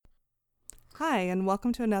Hi, and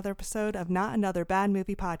welcome to another episode of Not Another Bad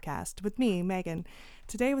Movie Podcast with me, Megan.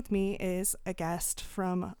 Today with me is a guest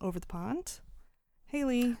from over the pond. Hey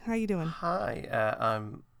Lee, how you doing? Hi,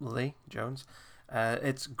 I'm Lee Jones.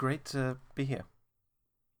 It's great to be here.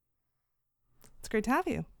 It's great to have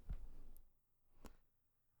you.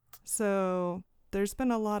 So, there's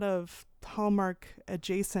been a lot of Hallmark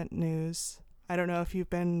adjacent news. I don't know if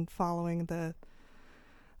you've been following the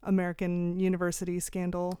American University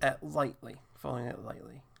scandal. Following it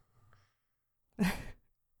lightly.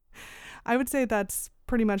 I would say that's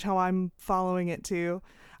pretty much how I'm following it too.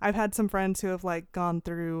 I've had some friends who have gone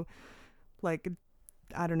through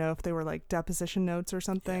I don't know if they were deposition notes or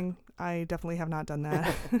something. Yeah. I definitely have not done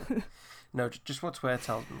that. No, just what Twitter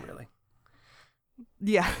tells them, really.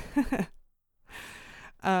 Yeah.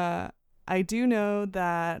 I do know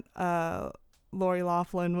that Lori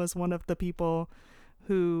Loughlin was one of the people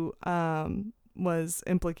who was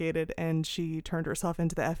implicated, and she turned herself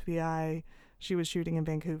into the FBI. She was shooting in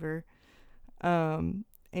Vancouver. And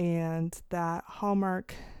that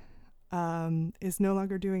Hallmark is no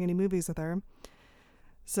longer doing any movies with her.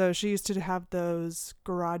 So she used to have those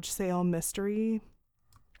garage sale mystery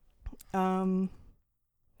TVs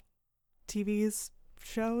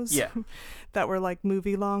shows that were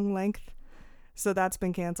movie long length. So that's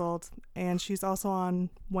been canceled. And she's also on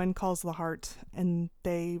When Calls the Heart, and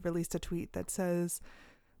they released a tweet that says,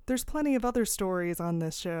 "There's plenty of other stories on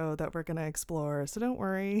this show that we're going to explore, so don't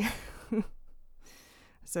worry."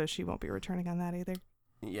 So she won't be returning on that either.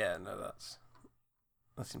 Yeah, no, that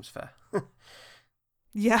seems fair.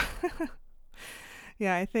 Yeah.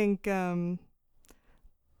 Yeah, I think the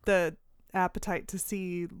appetite to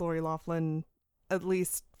see Lori Loughlin, at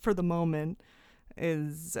least for the moment,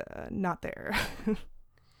 is not there.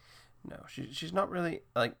 No, she's not really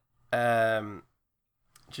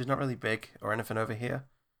she's not really big or anything over here.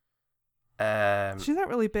 She's not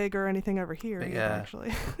really big or anything over here either,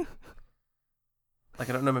 actually. I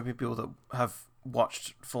don't know many people that have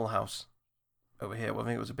watched Full House over here. Well, I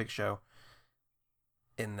think it was a big show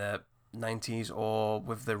in the 90s or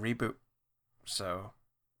with the reboot. So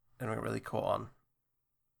I don't really caught on.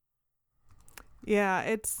 Yeah,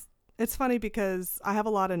 it's funny because I have a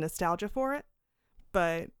lot of nostalgia for it,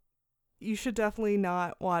 but you should definitely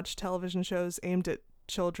not watch television shows aimed at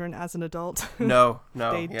children as an adult. No.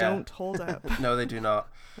 They don't hold up. No, they do not.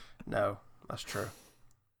 No, that's true.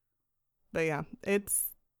 But yeah, it's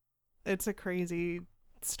a crazy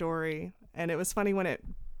story, and it was funny when it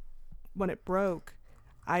broke.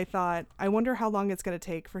 I thought, I wonder how long it's going to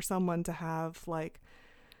take for someone to have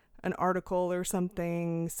an article or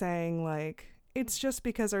something saying it's just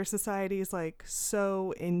because our society is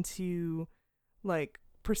so into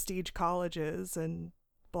prestige colleges and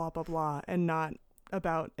blah blah blah, and not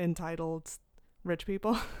about entitled rich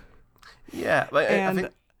people. Yeah, I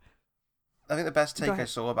think the best take I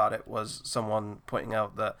saw about it was someone pointing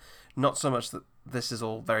out that not so much that this is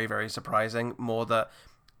all very, very surprising, more that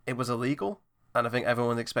it was illegal, and I think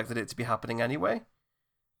everyone expected it to be happening anyway.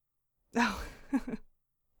 Oh.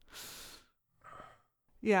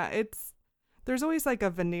 Yeah, there's always a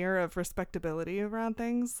veneer of respectability around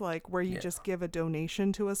things, where you just give a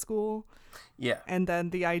donation to a school. Yeah. And then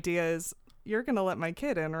the idea is, you're going to let my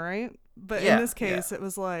kid in, right? But in this case, it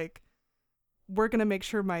was we're going to make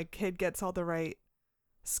sure my kid gets all the right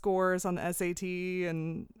scores on the SAT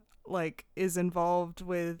and is involved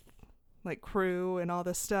with crew and all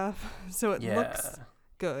this stuff. So it looks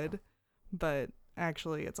good, but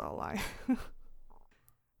actually it's all a lie.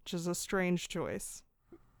 Which is a strange choice.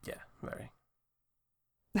 Yeah, very.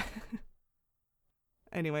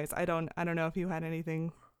 Anyways, I don't know if you had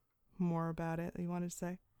anything more about it that you wanted to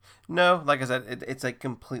say. No, like I said, it's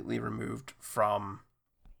completely removed from,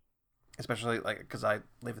 especially because I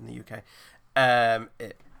live in the UK.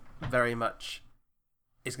 It very much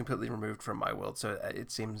is completely removed from my world, so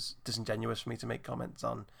it seems disingenuous for me to make comments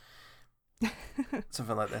on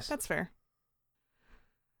something like this. That's fair.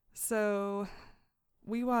 So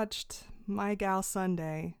we watched My Gal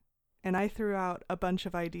Sunday, and I threw out a bunch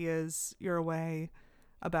of ideas your way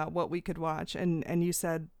about what we could watch, and you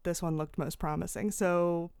said this one looked most promising.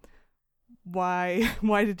 So why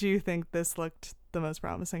did you think this looked the most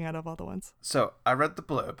promising out of all the ones? So I read the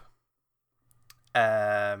blurb,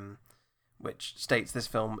 which states this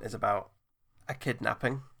film is about a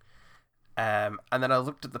kidnapping, and then I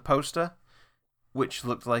looked at the poster, which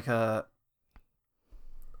looked like a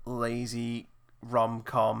lazy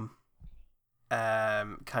rom-com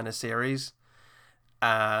kind of series,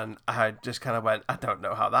 and I just kind of went, I don't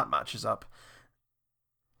know how that matches up,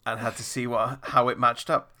 and had to see how it matched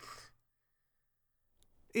up.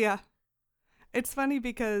 Yeah. It's funny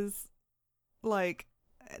because like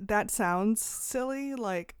that sounds silly,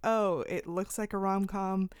 like, oh, it looks like a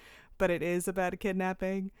rom-com, but it is about a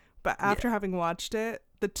kidnapping. But after Yeah. having watched it,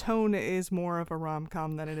 the tone is more of a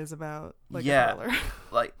rom-com than it is about like a Yeah. thriller.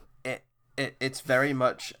 Like it's very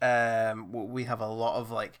much we have a lot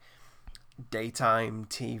of like daytime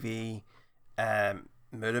TV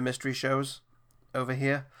murder mystery shows over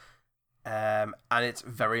here. And it's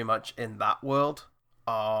very much in that world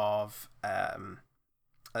of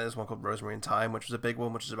there's one called Rosemary in Time, which was a big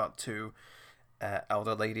one, which is about two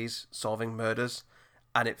elder ladies solving murders,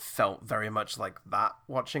 and it felt very much like that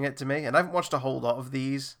watching it to me. And I haven't watched a whole lot of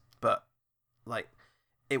these, but like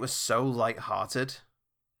it was so light-hearted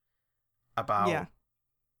Yeah. about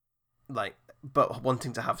like but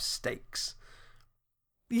wanting to have stakes.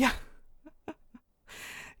 Yeah.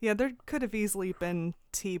 Yeah, there could have easily been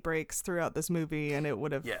tea breaks throughout this movie and it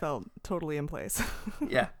would have Yeah. felt totally in place.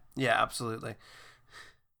 Yeah. Yeah, absolutely.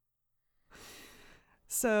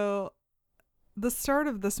 So, the start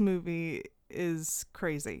of this movie is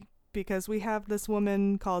crazy because we have this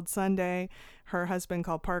woman called Sunday, her husband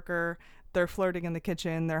called Parker. They're flirting in the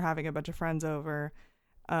kitchen, they're having a bunch of friends over.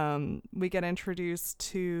 We get introduced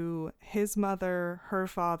to his mother, her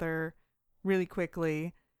father, really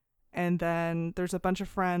quickly. And then there's a bunch of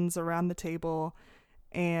friends around the table,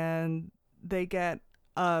 and they get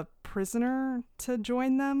a prisoner to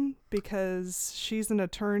join them because she's an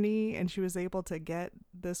attorney and she was able to get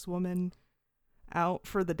this woman out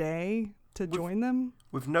for the day to join them.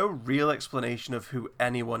 With no real explanation of who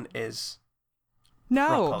anyone is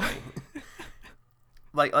No.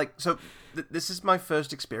 properly. So this is my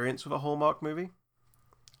first experience with a Hallmark movie.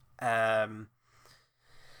 And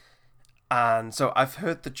so I've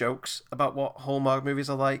heard the jokes about what Hallmark movies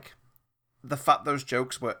are like. The fact those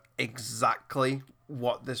jokes were exactly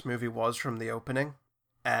what this movie was from the opening.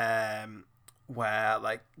 Where,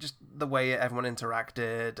 like, just the way everyone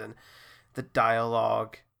interacted and the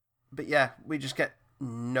dialogue. But yeah, we just get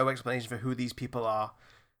no explanation for who these people are.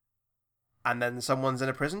 And then someone's in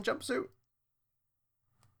a prison jumpsuit.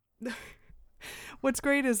 What's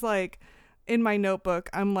great is, like, in my notebook,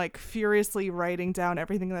 I'm like furiously writing down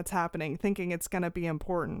everything that's happening, thinking it's going to be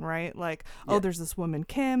important, right? Like, Yeah. oh, there's this woman,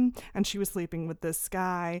 Kim, and she was sleeping with this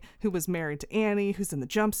guy who was married to Annie, who's in the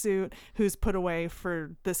jumpsuit, who's put away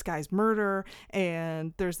for this guy's murder.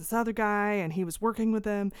 And there's this other guy, and he was working with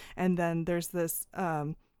him. And then there's this,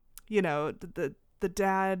 the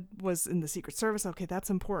dad was in the Secret Service. Okay, that's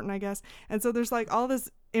important, I guess. And so there's like all this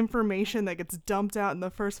information that gets dumped out in the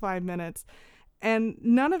first 5 minutes. And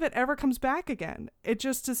none of it ever comes back again. It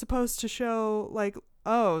just is supposed to show, like,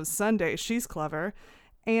 oh, Sunday, she's clever.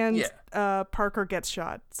 And Parker gets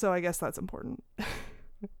shot. So I guess that's important.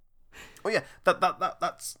 Oh yeah,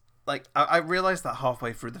 that's like I realized that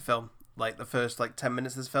halfway through the film. Like the first 10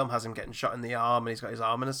 minutes of this film has him getting shot in the arm and he's got his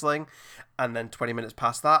arm in a sling, and then 20 minutes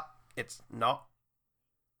past that, it's not.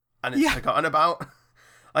 And it's forgotten about.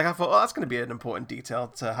 Like I thought, oh, that's going to be an important detail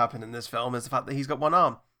to happen in this film is the fact that he's got one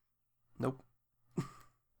arm. Nope.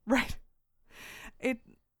 Right.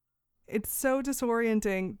 It's so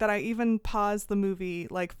disorienting that I even paused the movie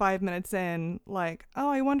like 5 minutes in, like, oh,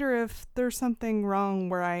 I wonder if there's something wrong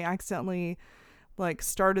where I accidentally like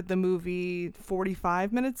started the movie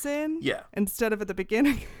 45 minutes in. Yeah. Instead of at the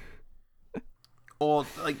beginning. Or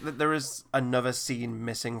like there is another scene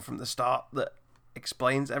missing from the start that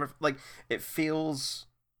explains everything. Like it feels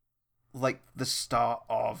like the start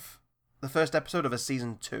of the first episode of a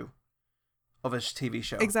season 2 of a TV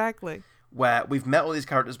show. Exactly. Where we've met all these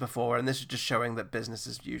characters before, and this is just showing that business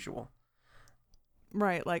as usual.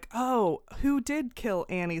 Right, like, oh, who did kill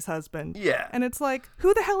Annie's husband? Yeah. And it's like,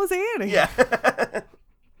 who the hell is Annie? Yeah.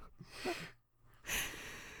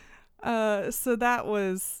 So that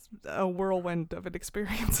was a whirlwind of an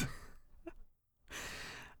experience.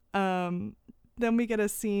 Then we get a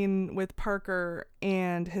scene with Parker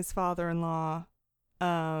and his father-in-law,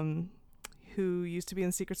 who used to be in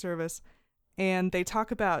the Secret Service, and they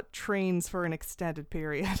talk about trains for an extended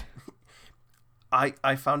period.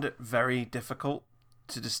 I found it very difficult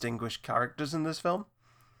to distinguish characters in this film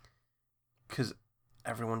because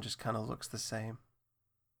everyone just kind of looks the same.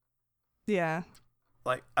 Yeah.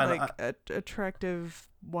 And attractive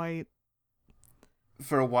white.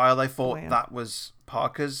 For a while I thought Bland. that was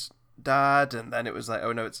Parker's dad, and then it was like,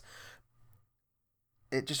 oh no,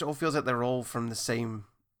 it just all feels like they're all from the same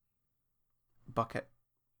bucket.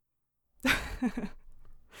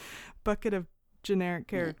 Bucket of generic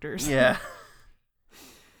characters. Yeah.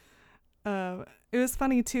 It was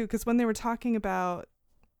funny too because when they were talking about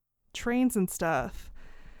trains and stuff,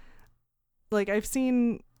 like I've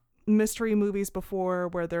seen mystery movies before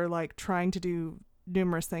where they're like trying to do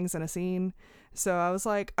numerous things in a scene. So I was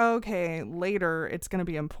like, okay, later it's going to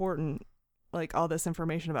be important, like all this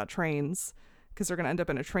information about trains, because they're going to end up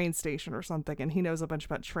in a train station or something, and he knows a bunch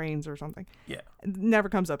about trains or something. Yeah. It never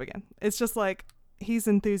comes up again. It's just like, he's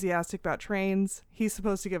enthusiastic about trains. He's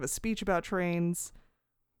supposed to give a speech about trains.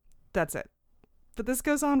 That's it. But this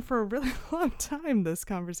goes on for a really long time, this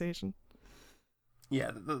conversation.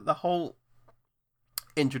 Yeah, the whole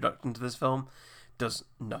introduction to this film does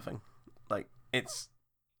nothing. Like, it's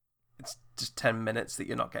just 10 minutes that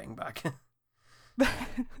you're not getting back.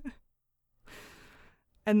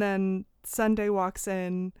 And then Sunday walks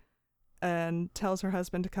in and tells her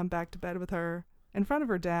husband to come back to bed with her in front of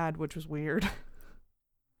her dad, which was weird.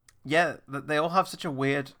 Yeah, they all have such a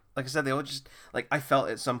weird... Like I said, they all just... Like, I felt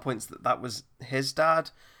at some points that was his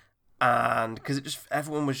dad, and... Because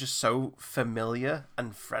everyone was just so familiar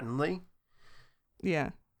and friendly. Yeah.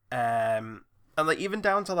 And, like, even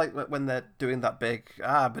down to, like, when they're doing that big,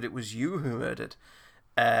 but it was you who murdered,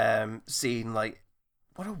 scene, like,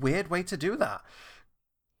 what a weird way to do that.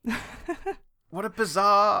 What a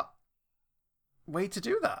bizarre way to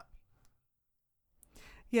do that.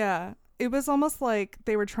 Yeah. It was almost like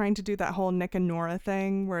they were trying to do that whole Nick and Nora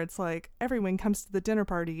thing where it's like everyone comes to the dinner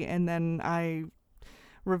party and then I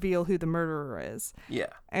reveal who the murderer is.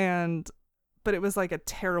 Yeah. But it was like a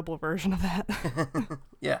terrible version of that.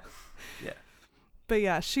 Yeah. Yeah. But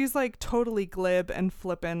yeah, she's like totally glib and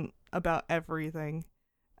flippant about everything.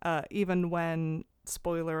 Even when,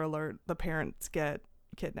 spoiler alert, the parents get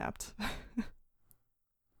kidnapped.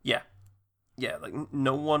 Yeah. Yeah, like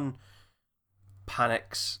no one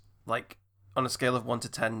panics. Like, on a scale of 1 to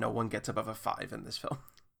 10, no one gets above a 5 in this film.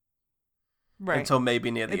 Right. Until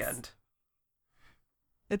maybe near the end.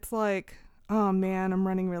 It's like, oh man, I'm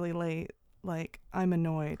running really late. Like, I'm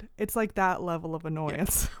annoyed. It's like that level of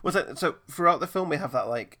annoyance. Yeah. Well, so throughout the film we have that,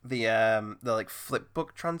 like, the like flip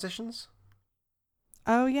book transitions.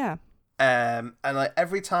 Oh yeah. And like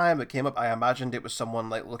every time it came up, I imagined it was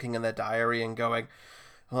someone like looking in their diary and going,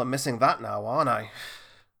 well, I'm missing that now, aren't I?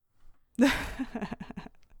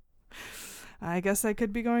 I guess I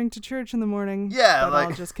could be going to church in the morning. Yeah, but like...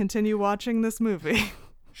 I'll just continue watching this movie.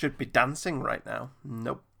 Should be dancing right now.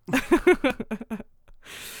 Nope.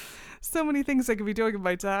 So many things I could be doing in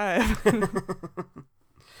my time.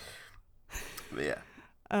 Yeah.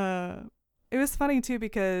 It was funny too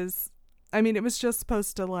because, I mean, it was just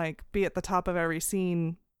supposed to like be at the top of every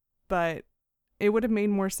scene, but it would have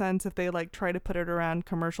made more sense if they like try to put it around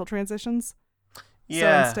commercial transitions.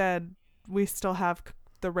 Yeah. So instead, we still have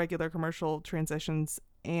the regular commercial transitions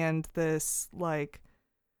and this like,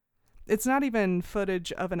 it's not even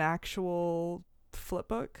footage of an actual flip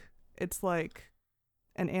book. It's like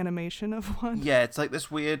an animation of one. Yeah, it's like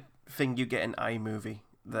this weird thing you get in iMovie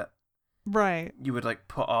that right. you would like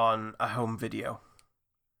put on a home video.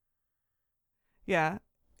 Yeah,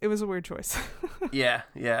 it was a weird choice. Yeah.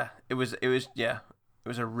 It was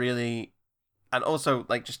a really, and also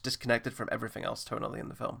like just disconnected from everything else tonally in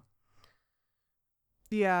the film.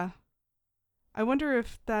 Yeah. I wonder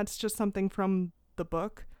if that's just something from the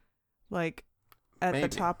book. Like, at Maybe. the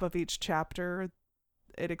top of each chapter,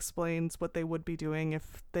 it explains what they would be doing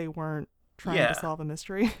if they weren't trying to solve a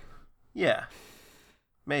mystery. Yeah.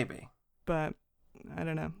 Maybe. But, I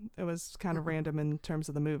don't know. It was kind of random in terms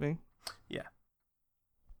of the movie. Yeah.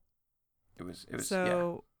 It was.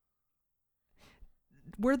 So,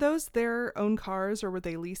 were those their own cars, or were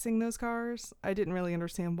they leasing those cars? I didn't really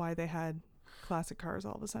understand why they had classic cars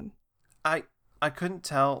all of a sudden. I couldn't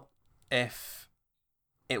tell if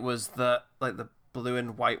it was the blue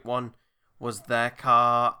and white one was their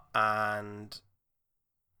car and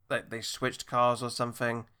like they switched cars or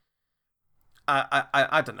something.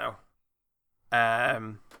 I don't know. I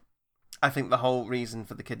think the whole reason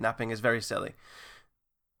for the kidnapping is very silly.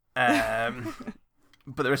 But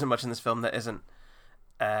there isn't much in this film that isn't.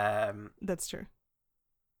 That's true.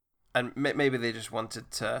 And maybe they just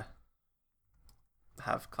wanted to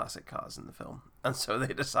have classic cars in the film, and so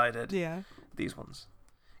they decided these ones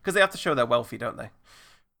because they have to show they're wealthy, don't they?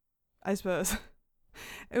 I suppose.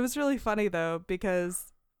 It was really funny though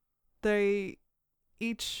because they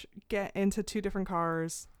each get into two different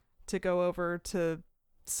cars to go over to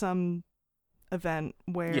some event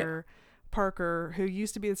where Parker, who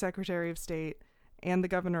used to be the Secretary of State and the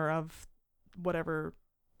governor of whatever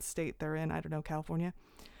state they're in, I don't know, California,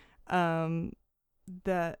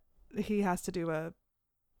 that he has to do a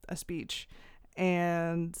speech.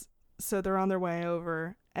 And so they're on their way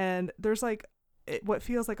over, and there's like what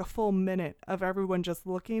feels like a full minute of everyone just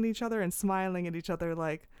looking at each other and smiling at each other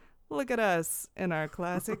like, look at us in our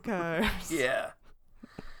classic cars. Yeah.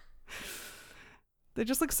 They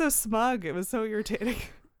just look so smug. It was so irritating.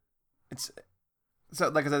 It's so,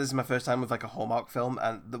 like I said, this is my first time with like a Hallmark film,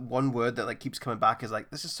 and the one word that like keeps coming back is like,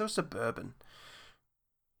 this is so suburban.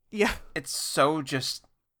 Yeah. It's so just,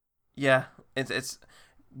 yeah. It's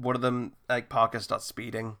one of them, like Parker starts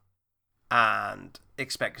speeding and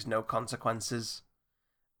expects no consequences,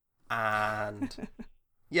 and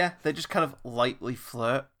yeah, they just kind of lightly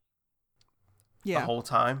flirt the Yeah. whole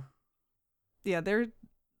time. Yeah, they've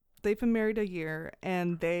been married a year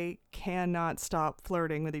and they cannot stop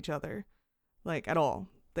flirting with each other. Like, at all.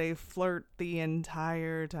 They flirt the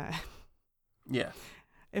entire time. Yeah.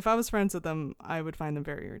 If I was friends with them, I would find them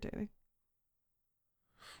very irritating.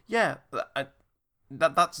 Yeah,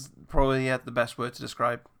 that's probably the best word to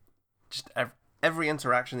describe. Just every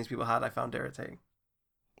interaction these people had, I found irritating.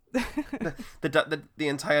 The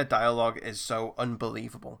entire dialogue is so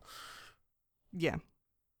unbelievable. Yeah.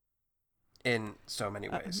 In so many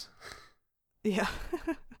ways. Yeah.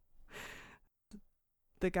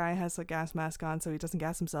 The guy has a gas mask on so he doesn't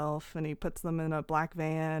gas himself, and he puts them in a black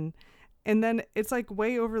van. And then it's like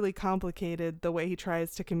way overly complicated the way he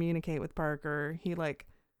tries to communicate with Parker. He like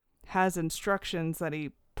has instructions that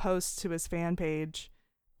he posts to his fan page,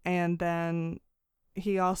 and then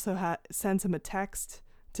he also sends him a text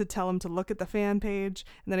to tell him to look at the fan page,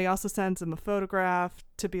 and then he also sends him a photograph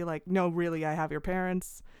to be like, no, really, I have your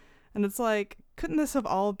parents. And it's like, couldn't this have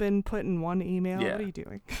all been put in one email? Yeah. What are you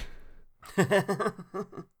doing?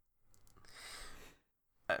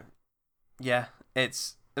 Yeah,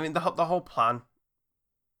 it's, I mean, the whole plan,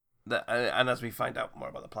 that, and as we find out more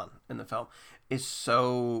about the plan in the film, is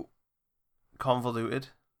so convoluted.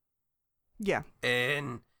 Yeah.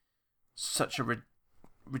 In such a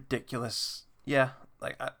ridiculous, yeah,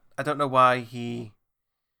 like I don't know why he,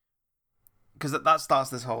 because that starts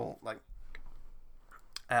this whole like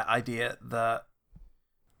idea that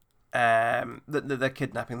that they're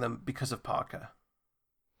kidnapping them because of Parker,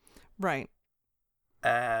 Right.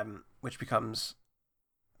 which becomes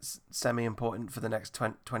semi-important for the next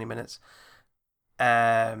 20 minutes,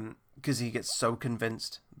 because he gets so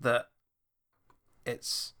convinced that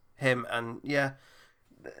it's him, and yeah,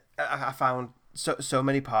 I found so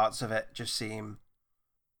many parts of it just seem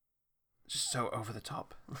just so over the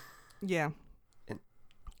top. Yeah.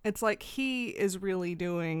 It's like he is really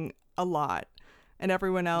doing a lot, and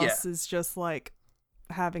everyone else is just like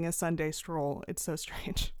having a Sunday stroll. It's so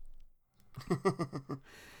strange.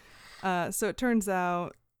 So it turns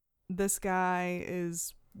out this guy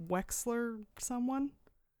is Wexler someone,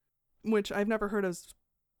 which I've never heard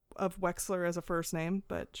of Wexler as a first name,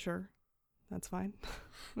 but sure, that's fine.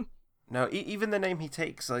 No, even the name he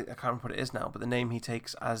takes, like, I can't remember what it is now, but the name he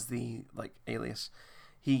takes as the like alias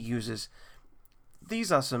he uses,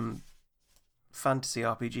 these are some fantasy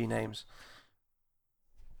RPG names.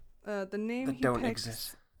 The name that he don't picks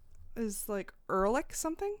exist is like Ehrlich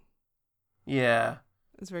something. Yeah,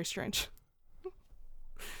 it's very strange.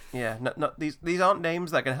 Yeah, not these aren't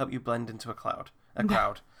names that can help you blend into a crowd.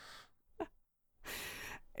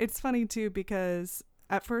 It's funny too because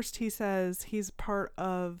at first he says he's part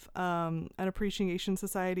of an appreciation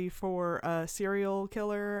society for a serial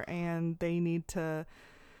killer, and they need to,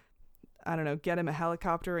 I don't know, get him a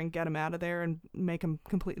helicopter and get him out of there and make him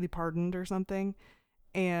completely pardoned or something.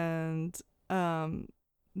 And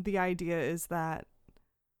the idea is that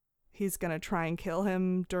he's gonna try and kill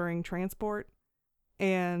him during transport.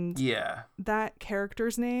 And yeah, that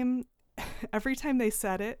character's name, every time they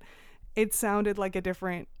said it, it sounded like a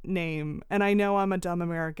different name. And I know I'm a dumb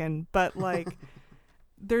American, but like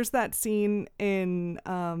there's that scene in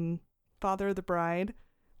Father of the Bride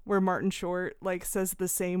where Martin Short like says the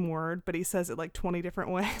same word, but he says it like 20 different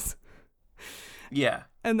ways. Yeah.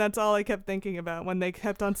 And that's all I kept thinking about when they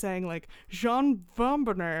kept on saying like Jean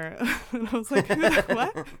Bombonner. And I was like,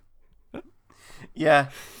 what? Yeah.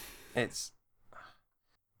 It's,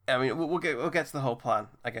 I mean, we'll get to the whole plan,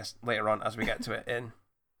 I guess, later on as we get to it in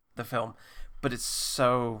the film, but it's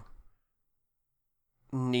so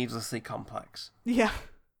needlessly complex. Yeah.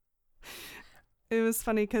 It was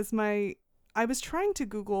funny because I was trying to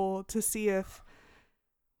Google to see if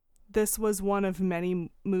this was one of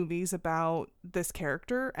many movies about this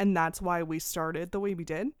character, and that's why we started the way we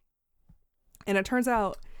did. And it turns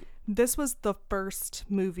out this was the first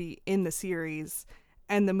movie in the series,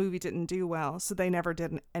 and the movie didn't do well, so they never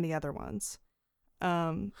did any other ones.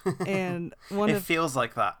 And it feels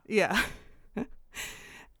like that. Yeah.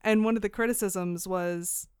 And one of the criticisms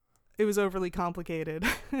was it was overly complicated.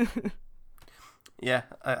 Yeah,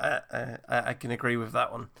 I can agree with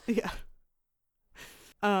that one. Yeah.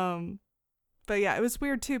 But yeah, it was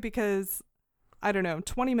weird too because I don't know,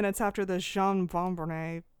 20 minutes after the Jean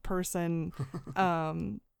Bombonnet person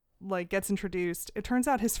like gets introduced, it turns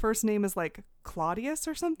out his first name is like Claudius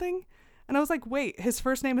or something. And I was like, wait, his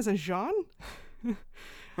first name isn't Jean?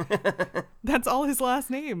 That's all his last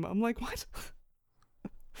name. I'm like, what?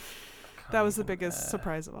 That was the biggest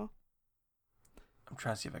surprise of all. I'm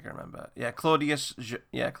trying to see if I can remember. Yeah, Claudius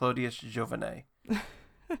Giovanni.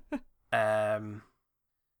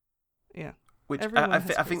 Yeah. Which I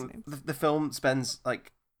think the film spends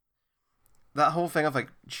like that whole thing of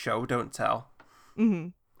like show don't tell. Mm-hmm.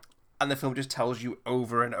 And the film just tells you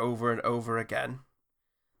over and over and over again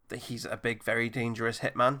that he's a big, very dangerous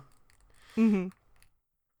hitman. Mm-hmm.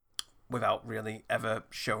 Without really ever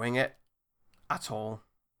showing it at all.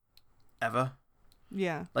 Ever.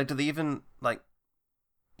 Yeah. Like, do they even, like,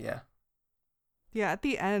 yeah. Yeah, at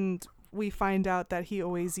the end, we find out that he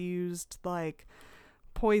always used, like,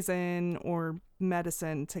 poison or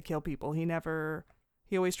medicine to kill people.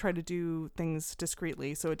 He always tried to do things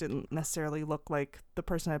discreetly so it didn't necessarily look like the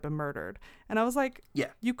person had been murdered. And I was like, yeah,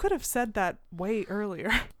 you could have said that way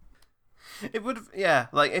earlier. It would have, yeah,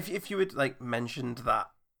 like, if you had, like, mentioned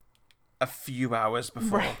that a few hours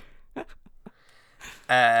before. Right.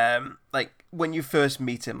 Like, when you first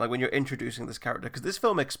meet him, like, when you're introducing this character, because this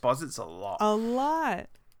film exposits a lot. A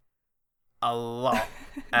lot.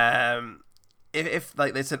 If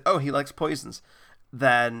like, they said, oh, he likes poisons,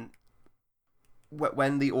 then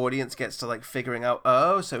when the audience gets to, like, figuring out,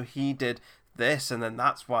 oh, so he did this, and then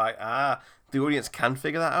that's why, the audience can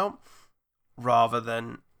figure that out, rather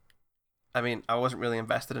than, I mean, I wasn't really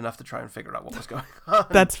invested enough to try and figure out what was going on.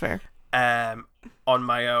 That's fair. On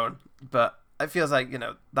my own, but it feels like, you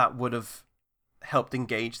know, that would have helped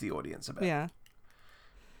engage the audience a bit. Yeah.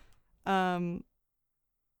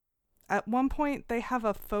 At one point they have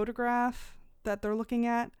a photograph that they're looking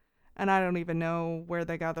at, and I don't even know where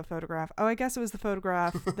they got the photograph. Oh, I guess it was the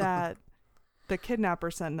photograph that the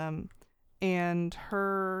kidnapper sent them, and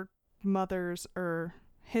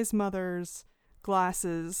his mother's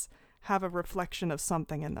glasses have a reflection of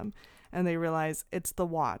something in them, and they realize it's the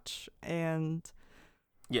watch. And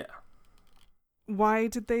yeah, why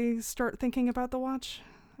did they start thinking about the watch?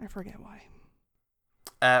 I forget why.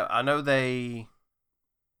 I know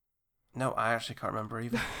no, I actually can't remember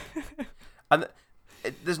either. And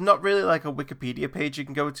there's not really like a Wikipedia page you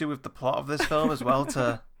can go to with the plot of this film as well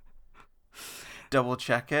to double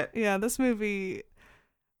check it. Yeah, this movie,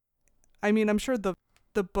 I mean, I'm sure the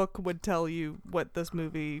book would tell you what this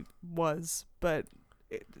movie was, but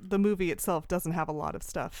the movie itself doesn't have a lot of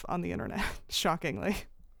stuff on the internet, shockingly.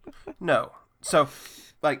 No. So,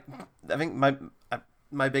 like, I think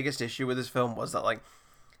my biggest issue with this film was that, like,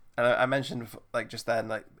 and I mentioned, like, just then,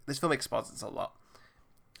 like, this film exposits a lot.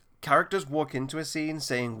 Characters walk into a scene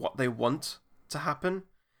saying what they want to happen,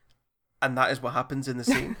 and that is what happens in the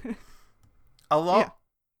scene. A lot.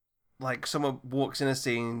 Yeah. Like, someone walks in a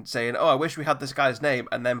scene saying, oh, I wish we had this guy's name,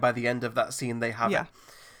 and then by the end of that scene, they have it.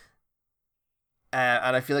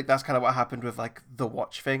 And I feel like that's kind of what happened with, like, the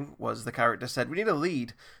watch thing, was the character said, we need a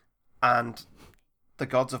lead, and the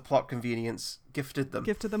gods of plot convenience gifted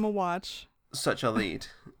them a watch. Such a lead.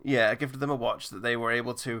 Yeah, gifted them a watch that they were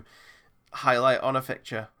able to highlight on the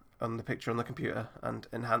picture on the computer, and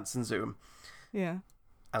enhance and zoom. Yeah.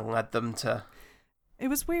 And led them to... It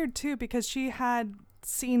was weird, too, because she had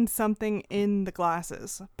seen something in the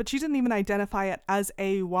glasses, but she didn't even identify it as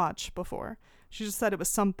a watch before. She just said it was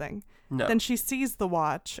something. No. Then she sees the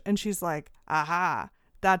watch, and she's like, aha,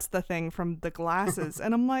 that's the thing from the glasses.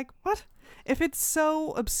 And I'm like, what? If it's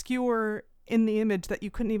so obscure in the image that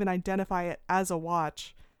you couldn't even identify it as a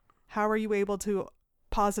watch, how are you able to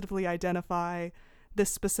positively identify this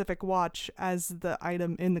specific watch as the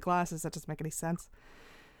item in the glasses? That doesn't make any sense.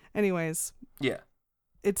 Anyways. Yeah.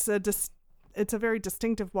 It's a very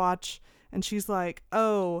distinctive watch, and she's like,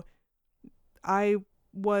 oh, I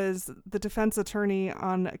was the defense attorney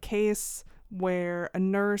on a case where a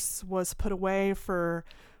nurse was put away for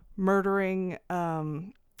murdering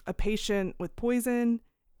a patient with poison,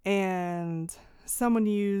 and someone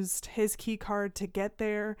used his key card to get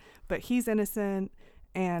there, but he's innocent,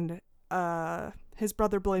 and his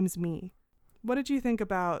brother blames me. What did you think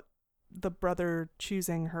about the brother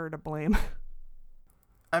choosing her to blame?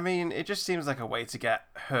 I mean, it just seems like a way to get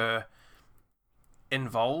her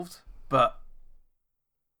involved, but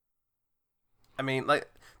I mean, like,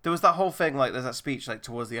 there was that whole thing, like, there's that speech, like,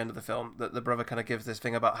 towards the end of the film that the brother kind of gives this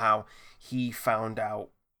thing about how he found out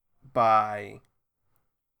by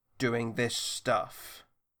doing this stuff,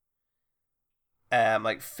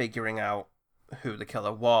 like, figuring out who the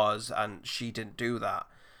killer was, and she didn't do that.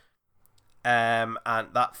 And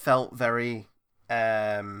that felt very,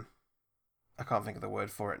 I can't think of the word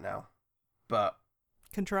for it now, but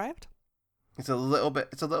Contrived? It's a little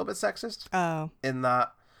bit sexist Oh. in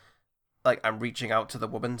that, like, I'm reaching out to the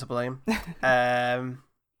woman to blame.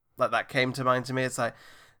 Like, that came to mind to me. It's like,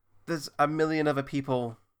 there's a million other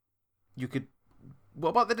people you could... What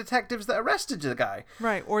about the detectives that arrested the guy?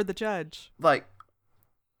 Right, or the judge. Like,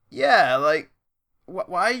 yeah, like,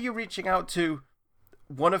 why are you reaching out to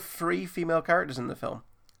one of 3 female characters in the film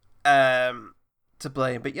to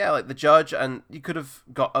blame? But yeah, like, the judge, and you could have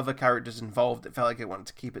got other characters involved. It felt like it wanted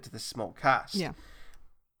to keep it to this small cast. Yeah.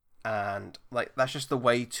 And, like, that's just the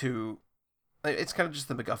way to... It's kind of just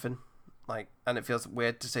the MacGuffin. Like, and it feels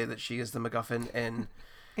weird to say that she is the MacGuffin in...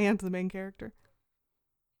 And the main character.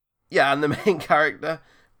 Yeah, and the main character.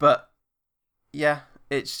 But, yeah,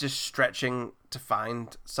 it's just stretching to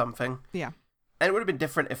find something. Yeah. And it would have been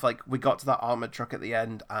different if, like, we got to that armored truck at the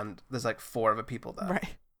end and there's, like, 4 other people there.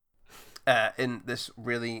 Right. In this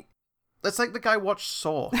really... It's like the guy watched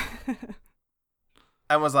Saw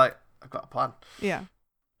and was like, I've got a plan. Yeah.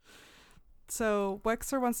 So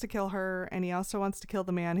Wexler wants to kill her, and he also wants to kill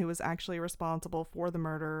the man who was actually responsible for the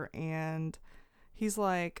murder. And he's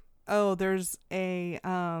like, oh, there's a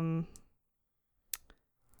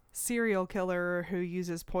serial killer who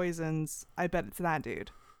uses poisons. I bet it's that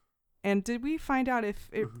dude. And did we find out if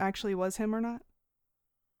it actually was him or not?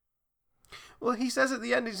 Well, he says at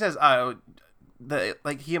the end, he says, oh,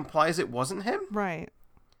 like, he implies it wasn't him. Right.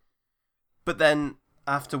 But then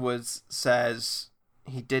afterwards says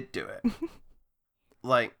he did do it.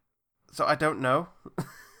 Like, so I don't know.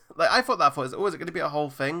 Like, I thought that was, oh, is it going to be a whole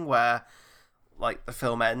thing where, like, the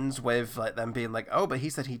film ends with, like, them being like, oh, but he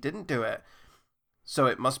said he didn't do it, so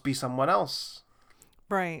it must be someone else.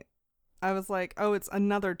 Right. I was like, oh, it's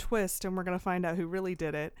another twist, and we're going to find out who really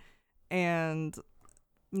did it. And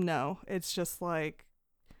no, it's just like,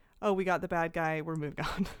 oh, we got the bad guy, we're moving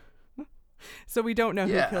on. So we don't know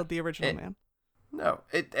who killed the original man. No,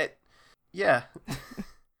 yeah.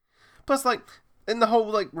 Plus, like, in the whole,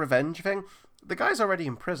 like, revenge thing, the guy's already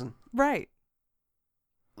in prison. Right.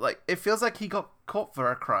 Like, it feels like he got caught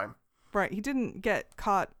for a crime. Right. He didn't get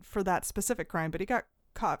caught for that specific crime, but he got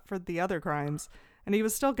caught for the other crimes. And he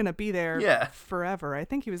was still going to be there forever. I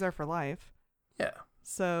think he was there for life. Yeah.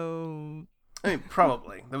 So... I mean,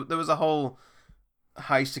 probably. There was a whole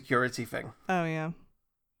high security thing. Oh, yeah.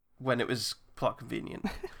 When it was plot convenient.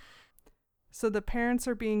 So the parents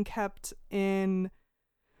are being kept in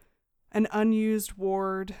an unused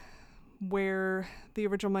ward where the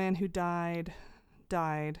original man who died,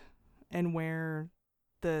 and where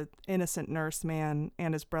the innocent nurse man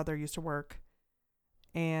and his brother used to work.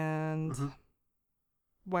 And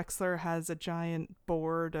Wexler has a giant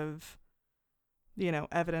board of,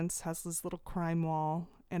 evidence, has this little crime wall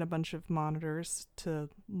and a bunch of monitors to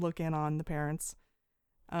look in on the parents.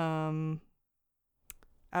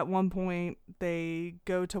 At one point, they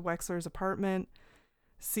go to Wexler's apartment,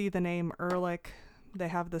 see the name Ehrlich. They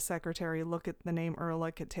have the secretary look at the name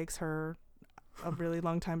Ehrlich. It takes her a really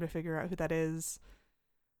long time to figure out who that is.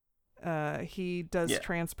 He does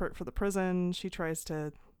transport for the prison. She tries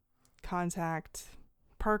to contact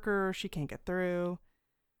Parker. She can't get through.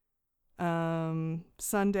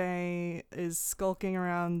 Sunday is skulking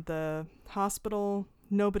around the hospital.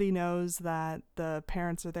 Nobody knows that the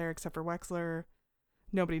parents are there except for Wexler.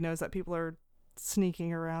 Nobody knows that people are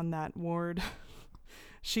sneaking around that ward.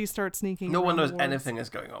 She starts sneaking around. No one knows wards. anything is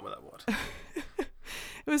going on with that ward.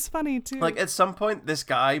 It was funny, too. Like, at some point, this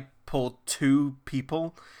guy pulled 2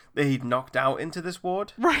 people that he'd knocked out into this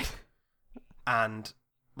ward. Right. And,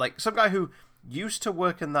 like, some guy who used to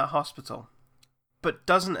work in that hospital, but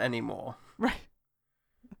doesn't anymore. Right.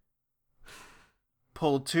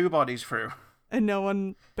 Pulled 2 bodies through. And no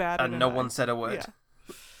one batted And no one said a word.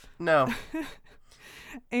 Yeah. No.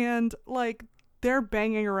 And, like, they're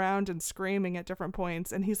banging around and screaming at different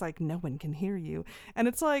points, and he's like, no one can hear you. And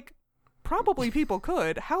it's like, probably people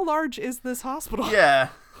could. How large is this hospital? Yeah.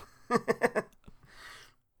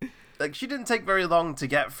 Like, she didn't take very long to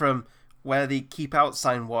get from where the keep out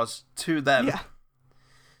sign was to them. Yeah.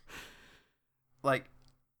 Like,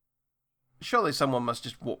 surely someone must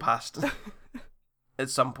just walk past at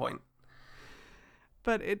some point.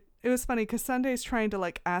 But it was funny because Sunday's trying to,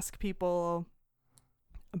 like, ask people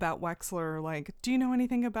about Wexler, like, do you know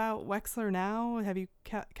anything about Wexler now? Have you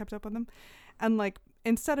kept up with him? And, like,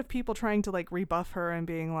 instead of people trying to, like, rebuff her and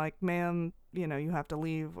being like, ma'am, you have to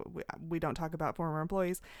leave, we don't talk about former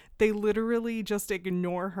employees, they literally just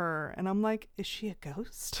ignore her. And I'm like, is she a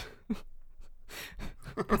ghost?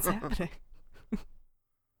 What's happening?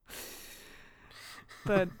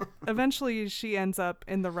 But eventually she ends up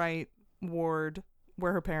in the right ward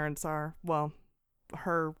where her parents are. Well,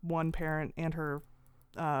 her one parent and her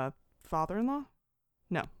father-in-law?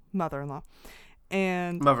 No, mother-in-law.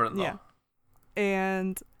 And Mother-in-law. yeah.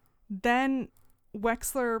 And then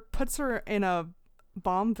Wexler puts her in a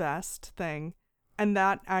bomb vest thing, and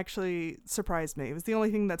that actually surprised me. It was the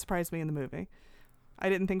only thing that surprised me in the movie. I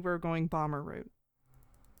didn't think we were going bomber route.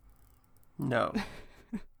 No.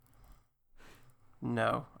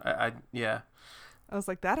 No. I yeah. I was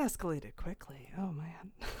like, that escalated quickly. Oh,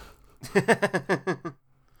 man.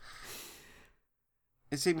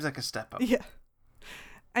 It seems like a step up. Yeah.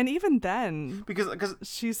 And even then, Because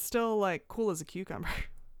she's still, like, cool as a cucumber.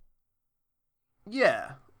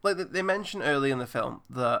 yeah, like they mention early in the film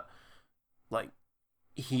that, like,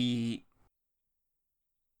 he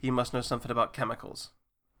must know something about chemicals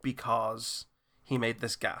because he made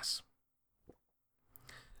this gas.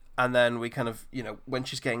 And then we kind of, when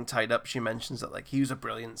she's getting tied up, she mentions that, like, he was a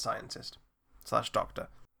brilliant scientist / doctor.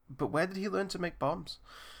 But where did he learn to make bombs?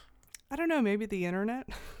 I don't know, maybe the internet?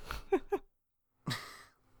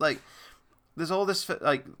 Like, there's all this,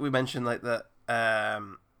 like, we mentioned, like, that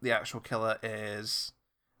the actual killer is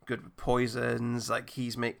good with poisons, like,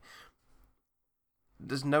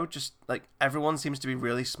 there's no just, like, everyone seems to be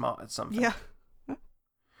really smart at something. Yeah.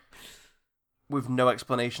 With no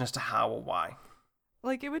explanation as to how or why.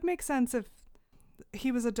 Like, it would make sense if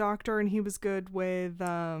he was a doctor and he was good with,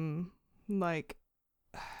 like,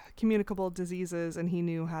 communicable diseases and he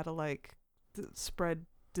knew how to, like, spread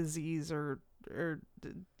disease or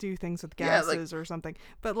do things with gases or something.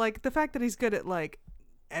 But, like, the fact that he's good at, like,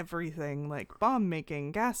 everything, like bomb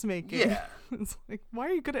making, gas making. Yeah. It's like, why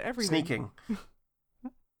are you good at everything? Sneaking.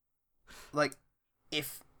 Like,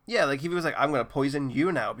 if he was like, I'm going to poison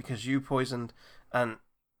you now because you poisoned, and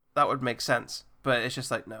that would make sense. But it's just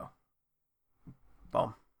like, no.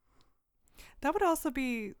 Bomb. That would also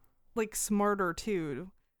be, like, smarter,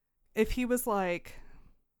 too. If he was, like,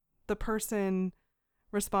 the person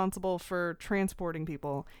responsible for transporting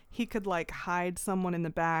people, he could, like, hide someone in the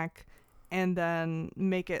back and then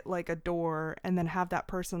make it, like, a door and then have that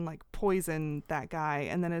person, like, poison that guy.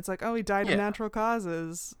 And then it's like, oh, he died of natural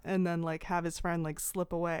causes. And then, like, have his friend, like,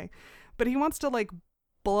 slip away. But he wants to, like,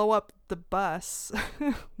 blow up the bus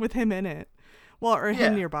with him in it. Well, or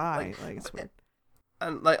him nearby. Like, it's weird.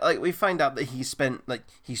 And like we find out that he spent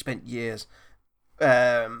years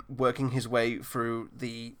working his way through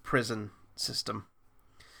the prison system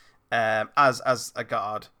as a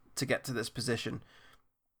guard to get to this position.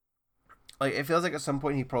 Like, it feels like at some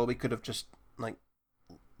point he probably could have just, like,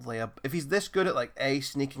 if he's this good at, like,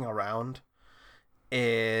 sneaking around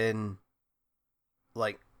in,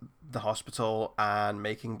 like, the hospital and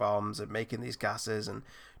making bombs and making these gases and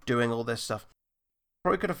doing all this stuff,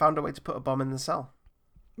 probably could have found a way to put a bomb in the cell.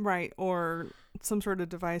 Right, or some sort of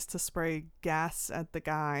device to spray gas at the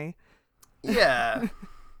guy. Yeah.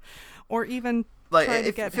 Or even like, try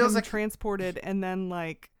to get him like transported and then,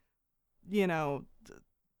 like,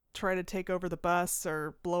 try to take over the bus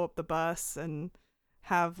or blow up the bus and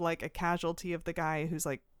have, like, a casualty of the guy who's,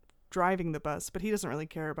 like, driving the bus, but he doesn't really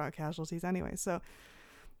care about casualties anyway, so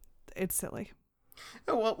it's silly.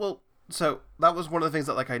 Oh, well, so that was one of the things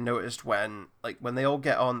that, like, I noticed when they all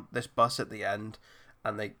get on this bus at the end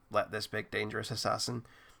and they let this big dangerous assassin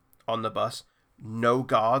on the bus, no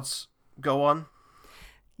guards go on.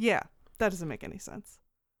 Yeah, that doesn't make any sense.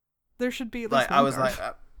 There should be at least like one I was guard.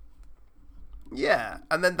 like yeah,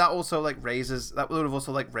 and then that also, like, that would have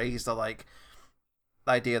also, like, raised the, like,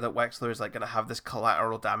 the idea that Wexler is, like, going to have this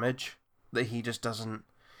collateral damage that he just doesn't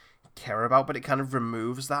care about, but it kind of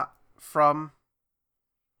removes that from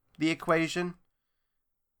the equation.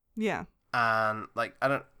 Yeah. And, like, I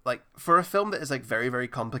don't, like, for a film that is, like, very, very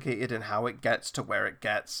complicated in how it gets to where it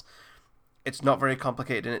gets, it's not very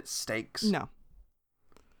complicated in its stakes. No.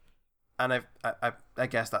 And I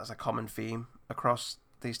guess that's a common theme across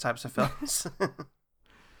these types of films.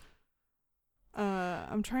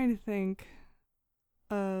 I'm trying to think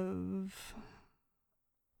of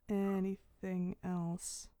anything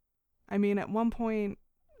else. I mean, at one point,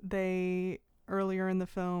 earlier in the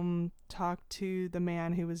film, talked to the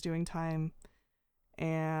man who was doing time,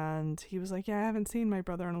 and he was like, yeah, I haven't seen my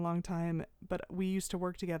brother in a long time, but we used to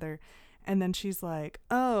work together. And then she's like,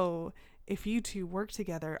 oh, if you two work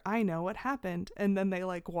together, I know what happened. And then they,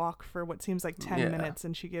 like, walk for what seems like 10 minutes,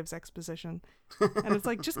 and she gives exposition. And it's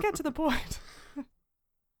like, just get to the point.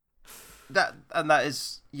 That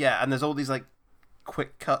is, yeah, and there's all these, like,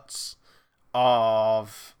 quick cuts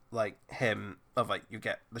of, like, him, of, like, you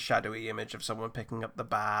get the shadowy image of someone picking up the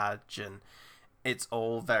badge, and it's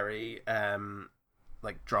all very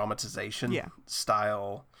like, dramatization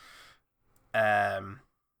style. And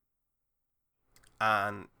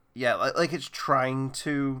yeah, like it's trying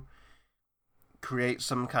to create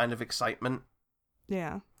some kind of excitement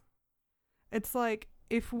Yeah. It's like,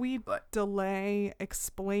 if we Like, delay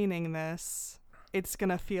explaining this, it's going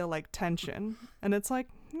to feel like tension. And it's like,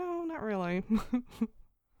 no, not really.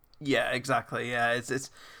 yeah, exactly. Yeah, it's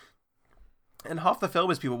and half the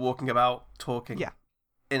film is people walking about talking Yeah.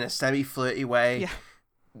 in a semi-flirty way Yeah.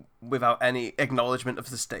 without any acknowledgement of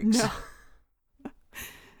the stakes. No.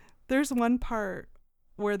 There's one part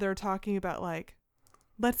where they're talking about, like,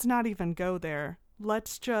 let's not even go there.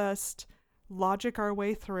 Let's just logic our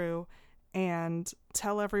way through and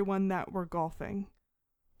tell everyone that we're golfing.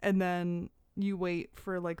 And then you wait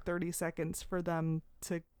for like 30 seconds for them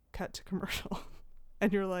to cut to commercial.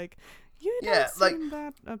 And you're like, you don't seem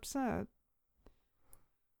that upset.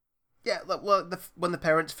 Yeah, like, well, when the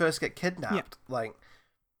parents first get kidnapped, like,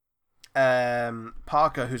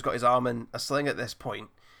 Parker, who's got his arm in a sling at this point,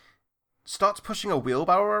 starts pushing a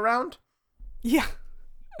wheelbarrow around. Yeah.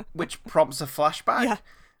 Which prompts a flashback. Yeah.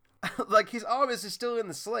 Like, his arm is still in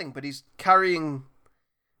the sling, but he's carrying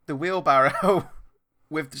the wheelbarrow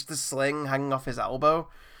with just the sling hanging off his elbow.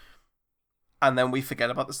 And then we forget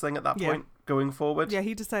about the sling at that point, going forward. Yeah,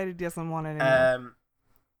 he decided he doesn't want it anymore.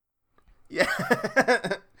 Yeah.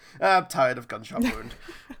 I'm tired of gunshot wound.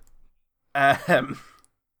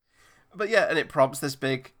 But yeah, and it prompts this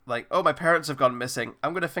big, like, oh, my parents have gone missing.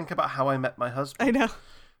 I'm going to think about how I met my husband. I know.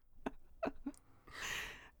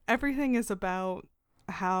 Everything is about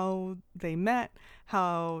how they met,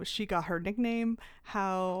 how she got her nickname,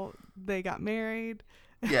 how they got married.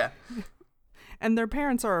 Yeah. And their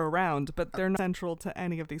parents are around, but they're not central to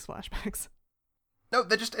any of these flashbacks. No,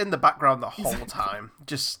 they're just in the background the whole time.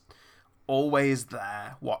 Just always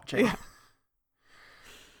there, watching. Yeah.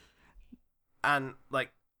 And,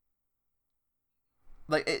 like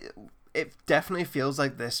it definitely feels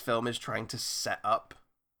like this film is trying to set up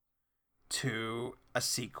to a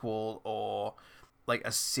sequel or like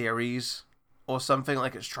a series or something.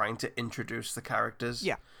 Like, it's trying to introduce the characters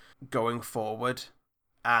going forward.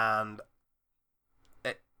 And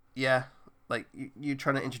like you're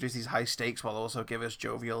trying to introduce these high stakes while also give us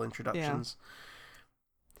jovial introductions.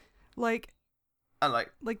 Like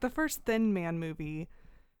the first Thin Man movie,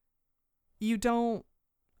 you don't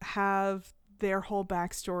have their whole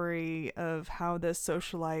backstory of how this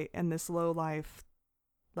socialite and this lowlife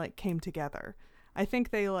like came together. I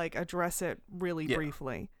think they like address it really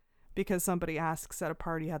briefly because somebody asks at a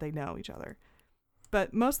party how they know each other.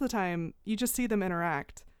 But most of the time you just see them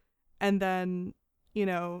interact, and then, you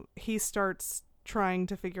know, he starts trying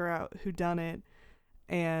to figure out who done it,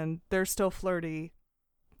 and they're still flirty.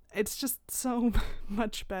 It's just so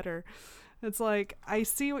much better. It's like, I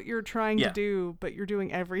see what you're trying to do, but you're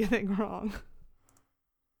doing everything wrong.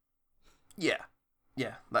 Yeah.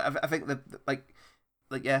 Like, I think that,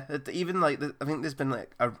 even like, I think there's been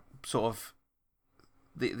like a sort of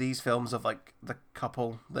these films of like the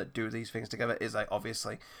couple that do these things together is like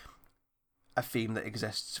obviously a theme that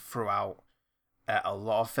exists throughout a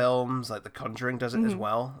lot of films. Like The Conjuring does it as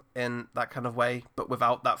well in that kind of way, but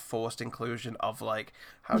without that forced inclusion of like,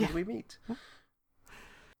 how did we meet?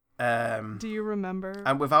 Do you remember?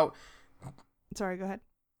 And without... Sorry, go ahead.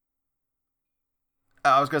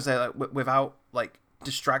 I was going to say, like, without, like,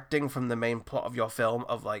 distracting from the main plot of your film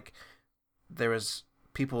of, like, there is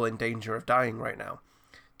people in danger of dying right now,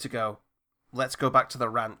 to go, let's go back to the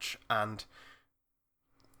ranch and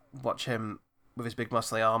watch him with his big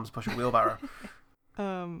muscly arms push a wheelbarrow.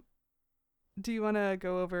 Do you want to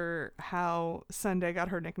go over how Sunday got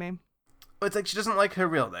her nickname? It's like she doesn't like her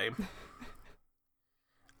real name.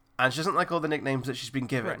 And she doesn't like all the nicknames that she's been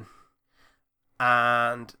given.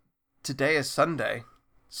 Right. And today is Sunday,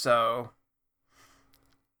 so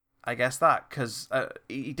I guess that, because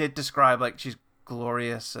he did describe, like, she's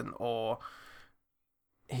glorious, and or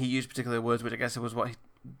he used particular words, which I guess it was what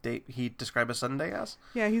he described a Sunday as.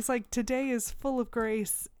 Yeah, he's like, today is full of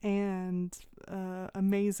grace and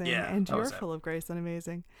amazing, and you're full of grace and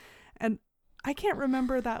amazing. And I can't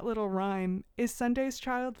remember that little rhyme. Is Sunday's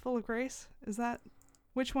child full of grace? Is that...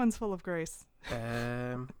 Which one's full of grace?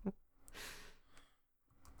 I'm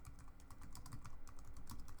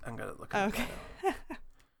gonna look at it now.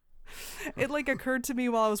 It like occurred to me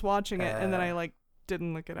while I was watching it, and then I like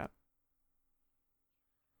didn't look it up.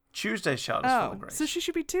 Tuesday's child is full of grace. So she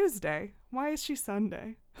should be Tuesday. Why is she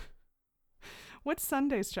Sunday? What's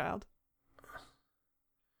Sunday's child?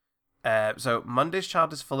 So Monday's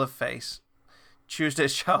child is full of face.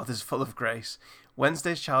 Tuesday's child is full of grace.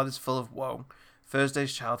 Wednesday's child is full of woe.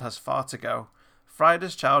 Thursday's child has far to go.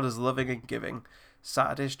 Friday's child is loving and giving.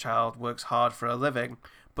 Saturday's child works hard for a living.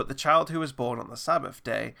 But the child who was born on the Sabbath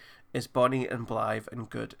day is bonny and blithe and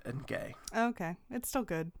good and gay. Okay, it's still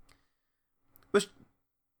good. Which,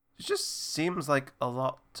 It just seems like a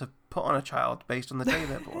lot to put on a child based on the day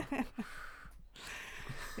they're born.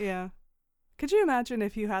 Yeah. Could you imagine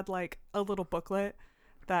if you had like a little booklet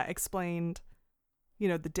that explained,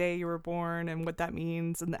 the day you were born and what that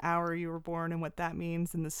means, and the hour you were born and what that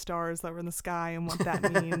means, and the stars that were in the sky and what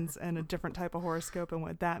that means, and a different type of horoscope and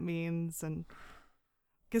what that means? And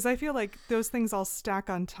because I feel like those things all stack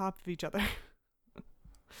on top of each other.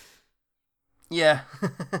 Yeah.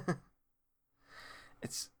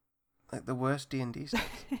 It's like the worst D&D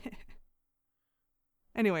stuff.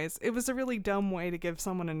 Anyways, it was a really dumb way to give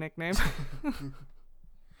someone a nickname.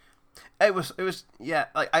 It was yeah,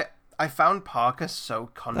 like I found Parker so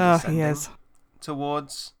condescending he is.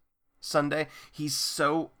 towards Sunday. He's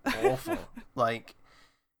so awful. Like,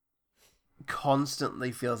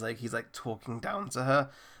 constantly feels like he's like talking down to her,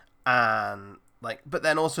 and like, but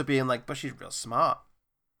then also being like, but she's real smart.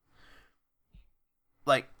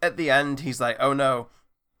 Like, at the end, he's like, oh no,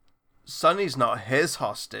 Sunny's not his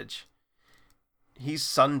hostage. He's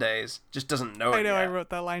Sunday's, just doesn't know it I know, yet. I wrote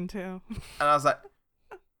that line too. And I was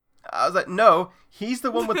like, no, he's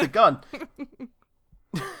the one with the gun.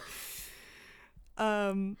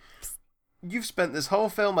 You've spent this whole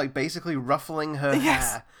film like basically ruffling her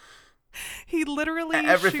hair. He literally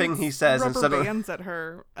Everything he says rubber instead of bands at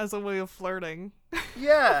her as a way of flirting.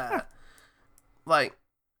 Yeah. Like,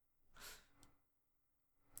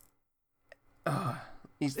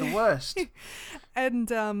 he's the worst.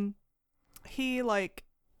 And he like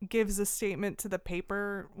gives a statement to the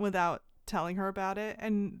paper without telling her about it,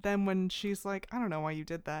 and then when she's like, I don't know why you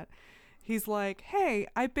did that, he's like, hey,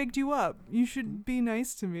 I bigged you up, you should be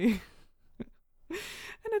nice to me. And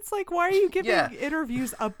it's like, why are you giving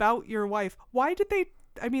interviews about your wife? Why did they,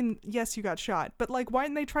 I mean, yes, you got shot, but like, why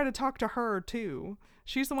didn't they try to talk to her too?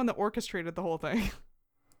 She's the one that orchestrated the whole thing.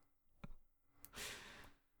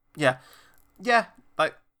 Yeah,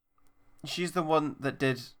 like, she's the one that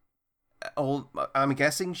did all, I'm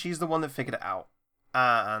guessing she's the one that figured it out,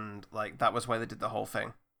 and like, that was why they did the whole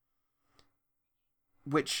thing,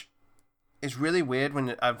 which is really weird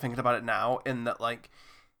when I'm thinking about it now, in that like,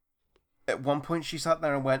 at one point she sat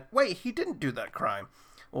there and went, wait, he didn't do that crime,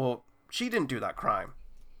 or she didn't do that crime,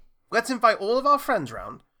 let's invite all of our friends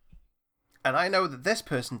round, and I know that this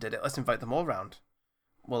person did it, let's invite them all round,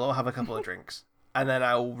 we'll all have a couple of drinks, and then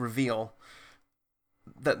I'll reveal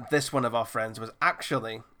that this one of our friends was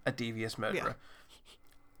actually a devious murderer.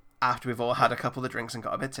 After we've all had a couple of drinks and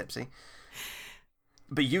got a bit tipsy.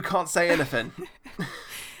 But you can't say anything.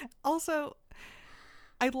 Also,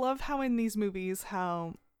 I love how in these movies,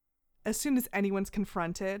 how as soon as anyone's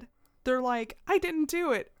confronted, they're like, I didn't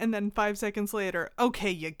do it. And then 5 seconds later,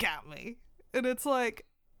 okay, you got me. And it's like,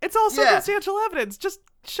 it's all circumstantial evidence. Just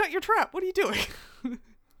shut your trap. What are you doing?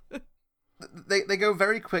 They go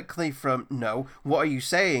very quickly from, no, what are you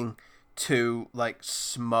saying, to like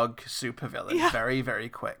smug supervillain. Yeah. Very, very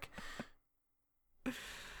quick.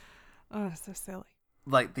 Oh, it's so silly.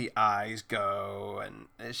 Like the eyes go, and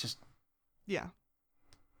it's just, yeah,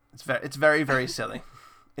 it's very, very silly.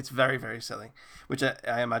 It's very, very silly, which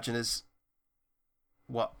I imagine is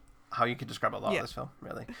how you could describe a lot of this film,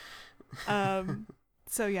 really.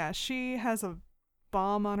 So yeah, she has a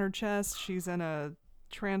bomb on her chest. She's in a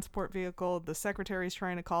transport vehicle. The secretary's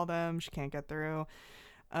trying to call them. She can't get through.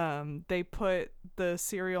 They put the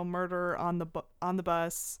serial murderer on the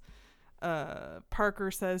bus.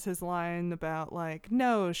 Parker says his line about like,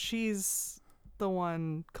 no, she's the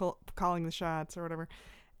one calling the shots or whatever.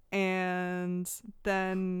 And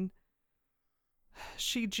then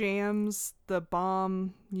she jams the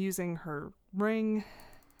bomb using her ring,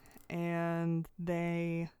 and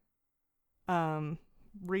they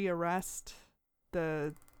rearrest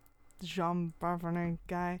the Jean Barvernay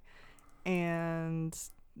guy, and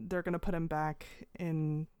they're going to put him back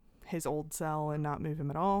in his old cell and not move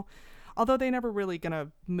him at all. Although they never really going to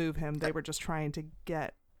move him. They were just trying to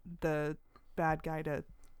get the bad guy to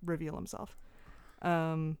reveal himself.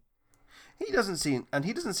 He doesn't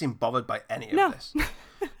seem bothered by any of this.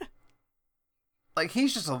 Like,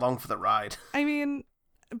 he's just along for the ride. I mean,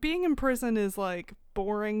 being in prison is like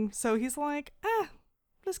boring, so he's like,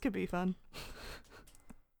 this could be fun.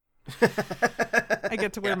 I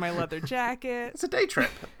get to wear my leather jacket. It's a day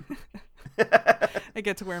trip. I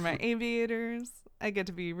get to wear my aviators. I get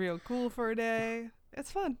to be real cool for a day.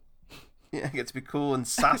 It's fun. Yeah, I get to be cool and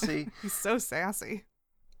sassy. He's so sassy.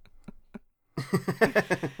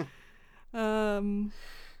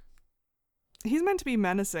 He's meant to be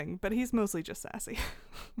menacing, but he's mostly just sassy.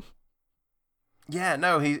 Yeah,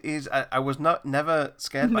 no, he's. I was never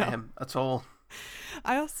scared by him at all.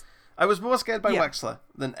 I was more scared by Wexler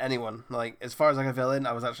than anyone. Like, as far as like a villain,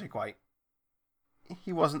 I was actually quite.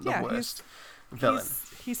 he wasn't the Yeah, worst villain.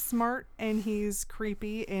 He's smart and he's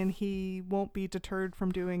creepy and he won't be deterred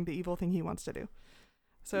from doing the evil thing he wants to do.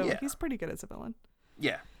 So Yeah. he's pretty good as a villain.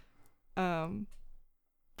 Yeah.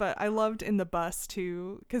 But I loved in the bus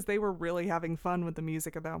too, because they were really having fun with the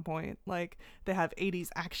music at that point. Like they have 80s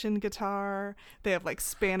action guitar, they have like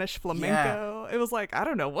Spanish flamenco. It was like, I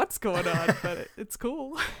don't know what's going on, but it's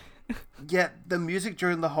cool. Yeah, the music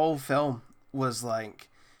during the whole film was like,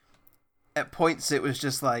 at points it was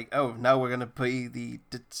just like, oh, now we're gonna play the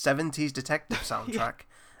 70s detective soundtrack.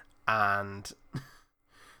 And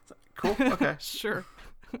cool, okay. Sure.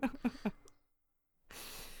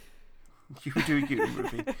 You do you,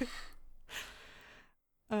 movie.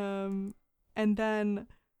 And then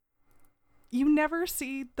you never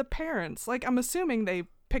see the parents. Like, I'm assuming they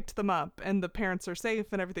picked them up and the parents are safe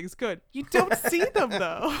and everything's good. You don't see them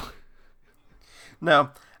though.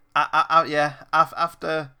 No, after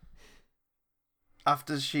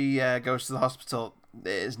she goes to the hospital, it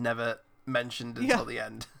is never mentioned until the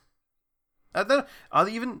end. Are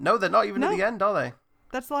they even? No, they're not even at the end, are they?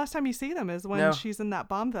 That's the last time you see them is when she's in that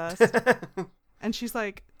bomb vest. And she's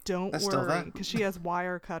like, don't worry, because she has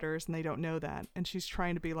wire cutters and they don't know that. And she's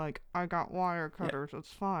trying to be like, I got wire cutters,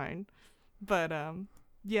 it's fine. But,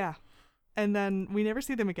 yeah. And then we never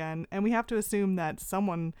see them again. And we have to assume that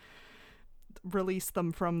someone released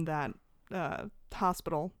them from that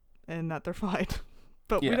hospital and that they're fine.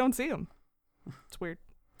 But we don't see them. It's weird.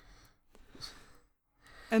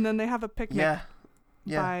 And then they have a picnic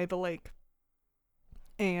by the lake.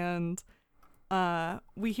 And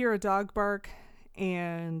we hear a dog bark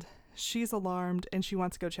and she's alarmed and she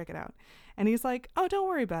wants to go check it out. And he's like, oh, don't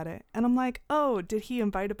worry about it. And I'm like, oh, did he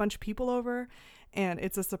invite a bunch of people over and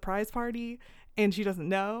it's a surprise party and she doesn't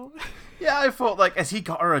know? Yeah, I thought, like, has he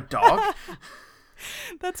got her a dog?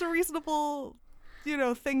 That's a reasonable,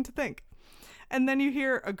 thing to think. And then you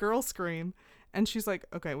hear a girl scream and she's like,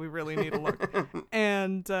 okay, we really need to look.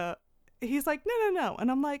 And he's like, no.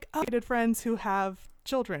 And I'm like, oh, I did friends who have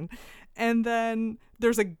children. And then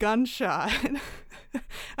there's a gunshot.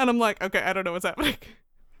 And I'm like, okay, I don't know what's happening.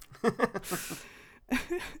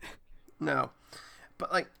 No.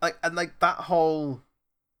 But like that whole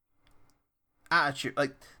attitude,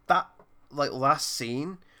 like that, like last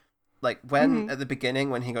scene, like when at the beginning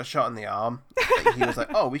when he got shot in the arm, like, he was like,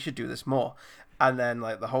 oh, we should do this more. And then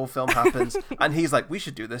like the whole film happens and he's like, we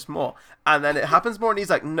should do this more. And then it happens more and he's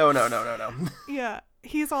like, no. Yeah.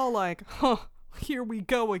 He's all like, huh, here we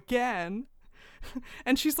go again.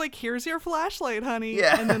 And she's like, here's your flashlight, honey.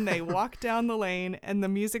 Yeah. And then they walk down the lane and the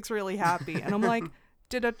music's really happy. And I'm like,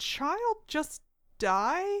 did a child just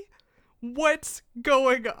die? What's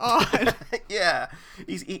going on? Yeah.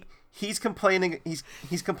 He's complaining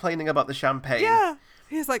he's complaining about the champagne. Yeah.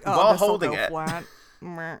 He's like, oh, while this'll holding go it. flat.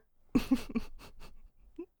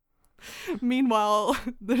 Meanwhile,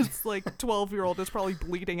 this like 12-year-old is probably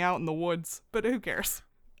bleeding out in the woods, but who cares?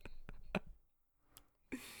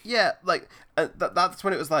 Yeah, like that's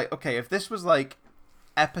when it was like, okay, if this was like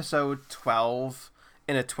episode 12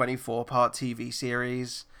 in a 24-part TV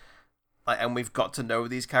series, like, and we've got to know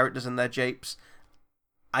these characters and their japes,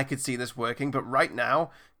 I could see this working. But right now,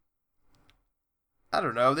 I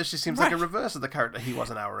don't know. This just seems like a reverse of the character he was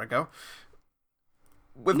an hour ago,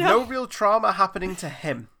 with no real trauma happening to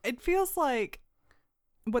him. It feels like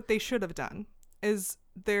what they should have done is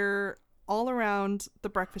they're all around the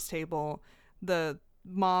breakfast table, the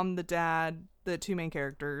mom, the dad, the two main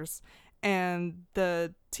characters, and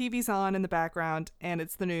the TV's on in the background and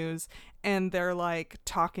it's the news and they're like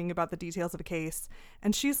talking about the details of a case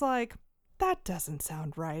and she's like, that doesn't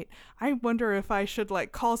sound right. I wonder if I should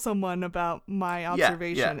like call someone about my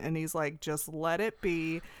observation. And he's like, just let it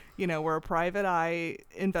be. We're a private eye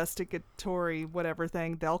investigatory whatever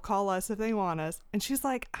thing. They'll call us if they want us. And she's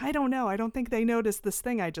like, I don't know. I don't think they noticed this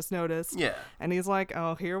thing I just noticed. Yeah. And he's like,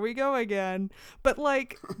 oh, here we go again. But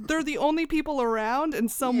like, they're the only people around and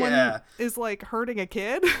someone is like hurting a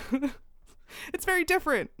kid. It's very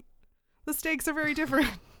different. The stakes are very different.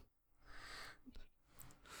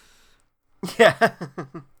 Yeah.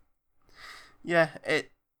 Yeah,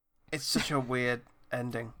 it's such a weird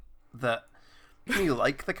ending that you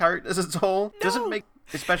like the characters at all. Doesn't make,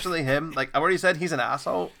 especially him, like I already said, he's an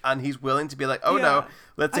asshole and he's willing to be like, oh no,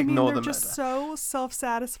 let's ignore them. They're just so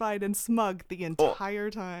self-satisfied and smug the entire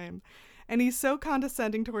time. And he's so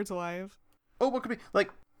condescending towards wife. Oh, what could be like,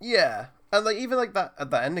 yeah. And like even like that at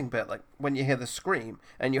the ending bit, like when you hear the scream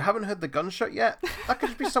and you haven't heard the gunshot yet, that could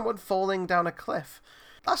just be someone falling down a cliff.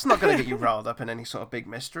 That's not going to get you riled up in any sort of big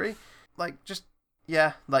mystery. Like, just,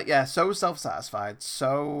 so self-satisfied,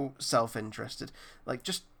 so self-interested. Like,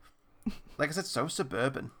 just, like I said, so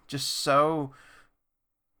suburban. Just so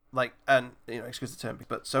like, and excuse the term,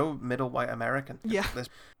 but so middle white American. Yeah.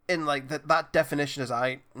 In like that definition, as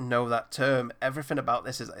I know that term, everything about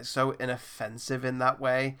this is like, so inoffensive in that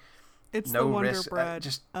way. It's no the Wonder risk, Bread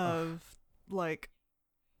just of like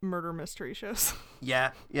murder mystery shows.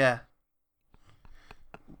 Yeah.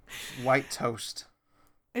 White toast.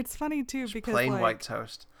 It's funny too Just because plain like, white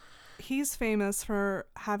toast. he's famous for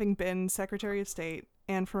having been Secretary of State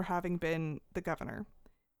and for having been the governor.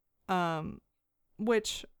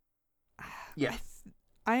 Which Yeah.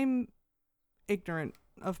 I'm ignorant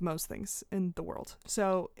of most things in the world.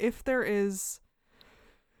 So if there is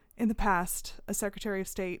in the past a Secretary of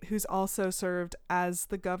State who's also served as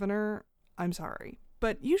the governor, I'm sorry.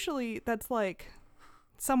 But usually that's like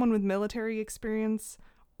someone with military experience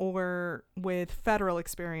or with federal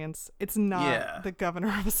experience. It's not the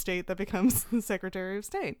governor of a state that becomes the Secretary of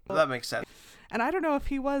State. Well, that makes sense. And I don't know if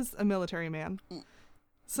he was a military man.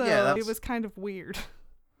 So it was kind of weird.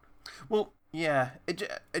 Well, yeah, it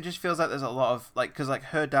just feels like there's a lot of, like, because, like,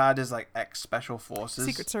 her dad is, like, ex-Special Forces.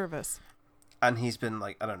 Secret Service. And he's been,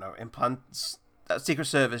 like, I don't know, Secret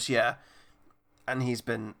Service, yeah. And he's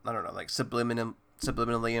been, I don't know, like,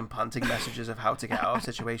 subliminally implanting messages of how to get out of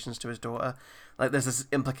situations to his daughter. Like, there's this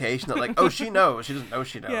implication that, like, oh, she knows. She doesn't know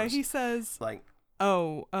she knows. Yeah, he says, like,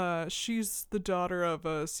 she's the daughter of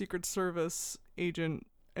a Secret Service agent,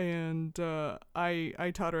 and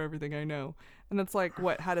I taught her everything I know. And it's like,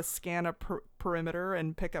 what, how to scan a perimeter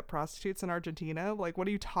and pick up prostitutes in Argentina? Like, what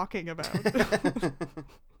are you talking about?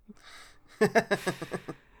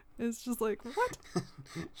 It's just like, what?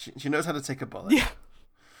 She knows how to take a bullet.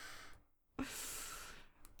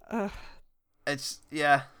 Yeah. It's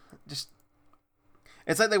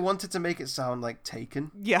like they wanted to make it sound like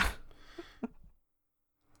Taken. Yeah.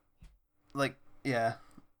 Like, yeah.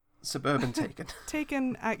 Suburban Taken.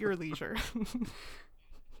 Taken at your leisure.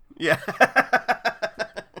 Yeah.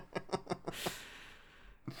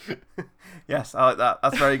 Yes, I like that.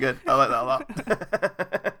 That's very good. I like that a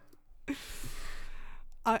lot.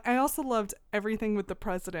 I also loved everything with the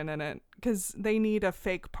president in it, because they need a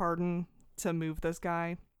fake pardon to move this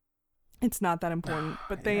guy. It's not that important,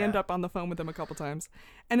 but they end up on the phone with him a couple times.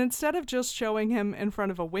 And instead of just showing him in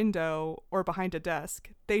front of a window or behind a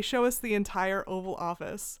desk, they show us the entire Oval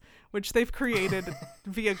Office, which they've created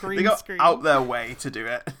via green screen. They go out their way to do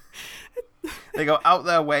it. They go out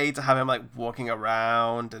their way to have him, like, walking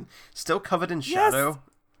around and still covered in shadow.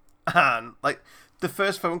 Yes. And, like, the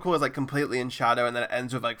first phone call is, like, completely in shadow, and then it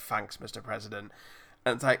ends with, like, thanks, Mr. President.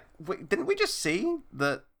 And it's like, wait, didn't we just see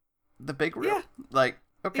the big reel? Yeah. Like,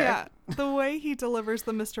 okay. Yeah, the way he delivers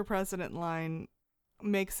the Mr. President line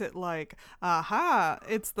makes it like, aha,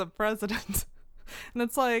 it's the president. And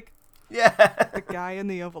it's like, yeah, the guy in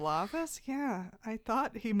the Oval Office? Yeah, I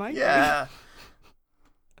thought he might be.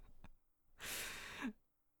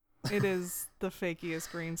 It is the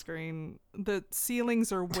fakiest green screen. The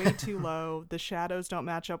ceilings are way too low. The shadows don't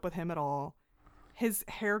match up with him at all. His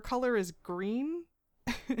hair color is green.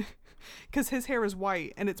 Because his hair is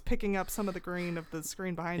white and it's picking up some of the green of the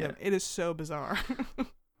screen behind him. It is so bizarre.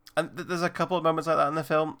 And there's a couple of moments like that in the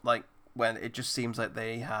film, like when it just seems like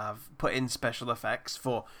they have put in special effects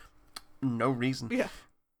for no reason. Yeah.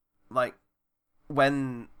 Like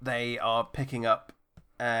when they are picking up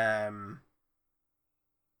the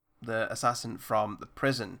assassin from the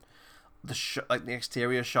prison, like the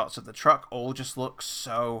exterior shots of the truck all just look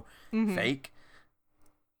so fake.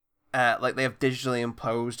 Like they have digitally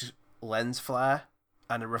imposed lens flare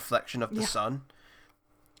and a reflection of the sun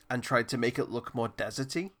and tried to make it look more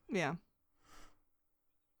deserty. Yeah.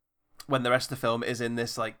 When the rest of the film is in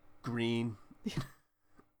this, like, green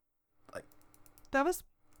like that was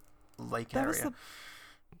lake area. That was the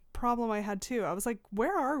problem I had too. I was like,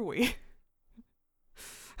 where are we?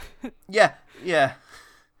 Yeah.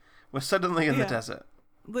 We're suddenly in the desert.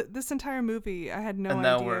 This entire movie, I had no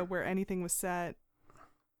idea where anything was set.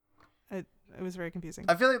 It was very confusing.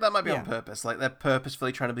 I feel like that might be on purpose. Like, they're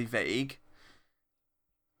purposefully trying to be vague.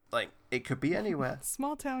 Like, it could be anywhere.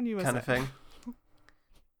 Small town USA. Kind of thing.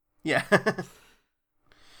 Yeah.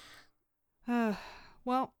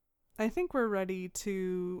 Well, I think we're ready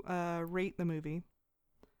to rate the movie.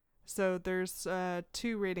 So there's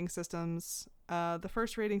 2 rating systems. The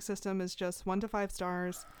first rating system is just 1 to 5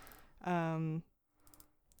 stars.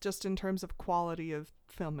 Just in terms of quality of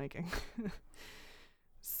filmmaking.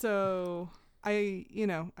 So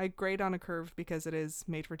I grade on a curve because it is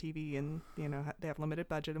made for TV and, they have limited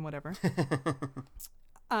budget and whatever.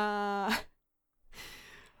 I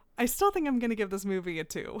still think I'm going to give this movie a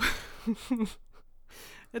 2.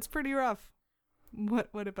 It's pretty rough.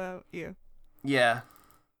 What about you? Yeah.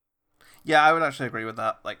 Yeah, I would actually agree with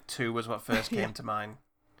that. Like, 2 was what first came to mind.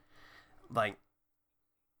 like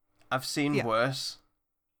I've seen Yeah. worse,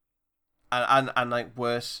 and like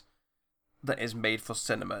worse that is made for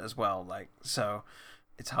cinema as well. Like, so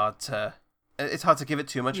it's hard to give it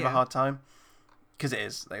too much of a Yeah. hard time, because it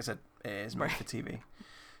is, like I said, it is made Right. for TV.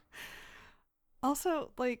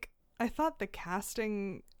 Also, like, I thought the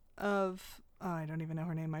casting of I don't even know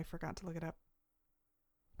her name. I forgot to look it up.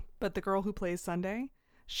 But the girl who plays Sunday,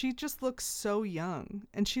 she just looks so young,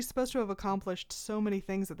 and she's supposed to have accomplished so many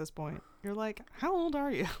things at this point. You're like, how old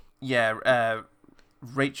are you? Yeah,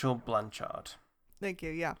 Rachel Blanchard. Thank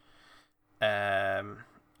you. Yeah.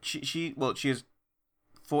 She is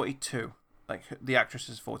 42. Like, the actress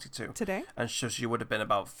is 42, Today? and so she would have been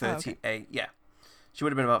about 38. okay. Yeah, she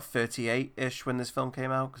would have been about 38-ish when this film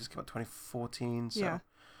came out, because it came out 2014. So Yeah.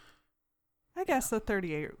 I guess the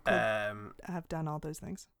 38 could um, have done all those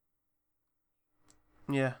things.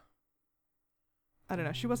 yeah. I don't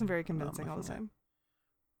know. She wasn't very Not convincing all the looking at- time.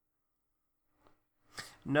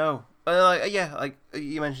 No, yeah, like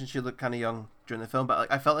you mentioned, she looked kind of young during the film, but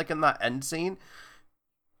like I felt like in that end scene,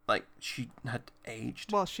 like she had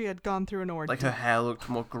aged. Well, she had gone through an ordeal. Like her hair looked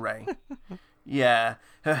more grey. Yeah,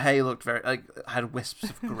 her hair looked very had wisps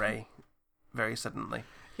of grey, very suddenly.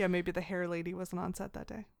 Yeah, maybe the hair lady wasn't on set that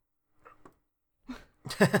day.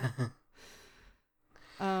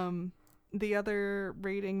 The other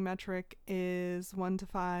rating metric is 1 to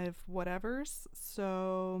 5 whatevers.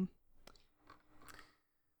 So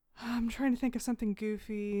I'm trying to think of something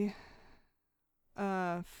goofy.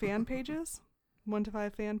 Fan pages. 1 to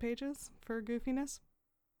 5 fan pages for goofiness.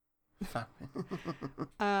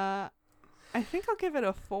 I think I'll give it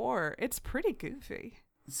a 4. It's pretty goofy.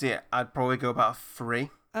 See, I'd probably go about a 3.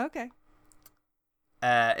 Okay.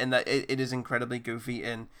 In that it is incredibly goofy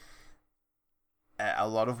in a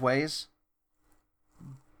lot of ways,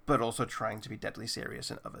 but also trying to be deadly serious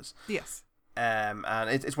in others. Yes. And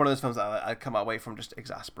it's one of those films that I come away from just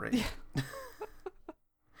exasperated. Yeah.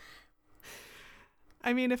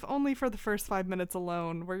 I mean, if only for the first 5 minutes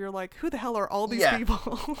alone, where you're like, who the hell are all these Yeah.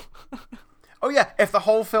 people? Oh yeah, if the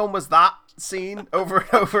whole film was that scene over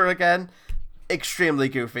and over again, extremely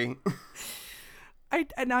goofy.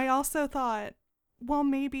 I also thought, well,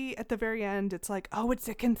 maybe at the very end it's like, oh, it's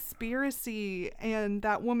a conspiracy, and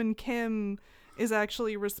that woman Kim is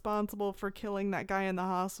actually responsible for killing that guy in the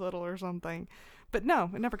hospital or something. But no,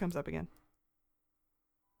 it never comes up again.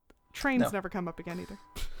 Trains never come up again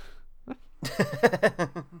either.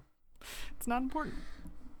 It's not important.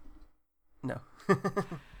 No.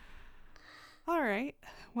 All right.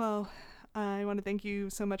 Well, I want to thank you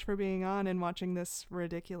so much for being on and watching this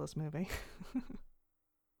ridiculous movie.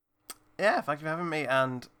 Yeah, thank you for having me,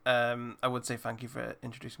 and I would say thank you for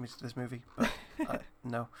introducing me to this movie, but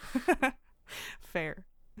no. Fair.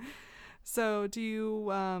 So, do you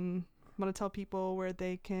want to tell people where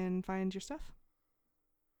they can find your stuff?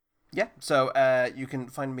 Yeah, so you can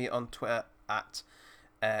find me on Twitter at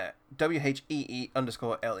WHEE_LEIGH,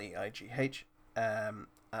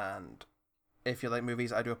 and if you like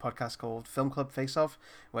movies, I do a podcast called Film Club Face Off,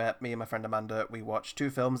 where me and my friend Amanda, we watch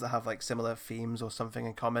 2 films that have like similar themes or something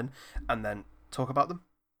in common, and then talk about them.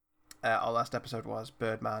 Our last episode was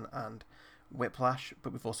Birdman and Whiplash,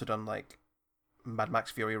 but we've also done like Mad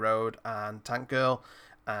Max Fury Road and Tank Girl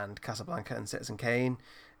and Casablanca and Citizen Kane.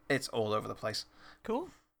 It's all over the place.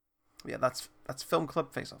 Cool. Yeah, that's Film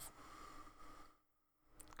Club Face Off.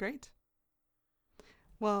 Great.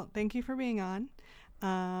 Well, thank you for being on.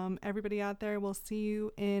 Everybody out there, we'll see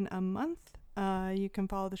you in a month. You can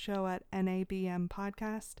follow the show at NABM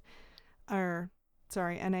Podcast.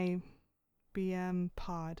 NABM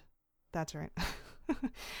Pod. That's right.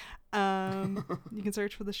 You can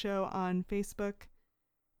search for the show on Facebook.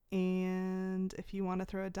 And if you want to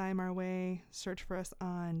throw a dime our way, search for us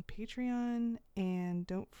on Patreon. And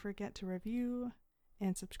don't forget to review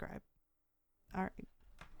and subscribe. All right.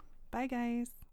 Bye, guys.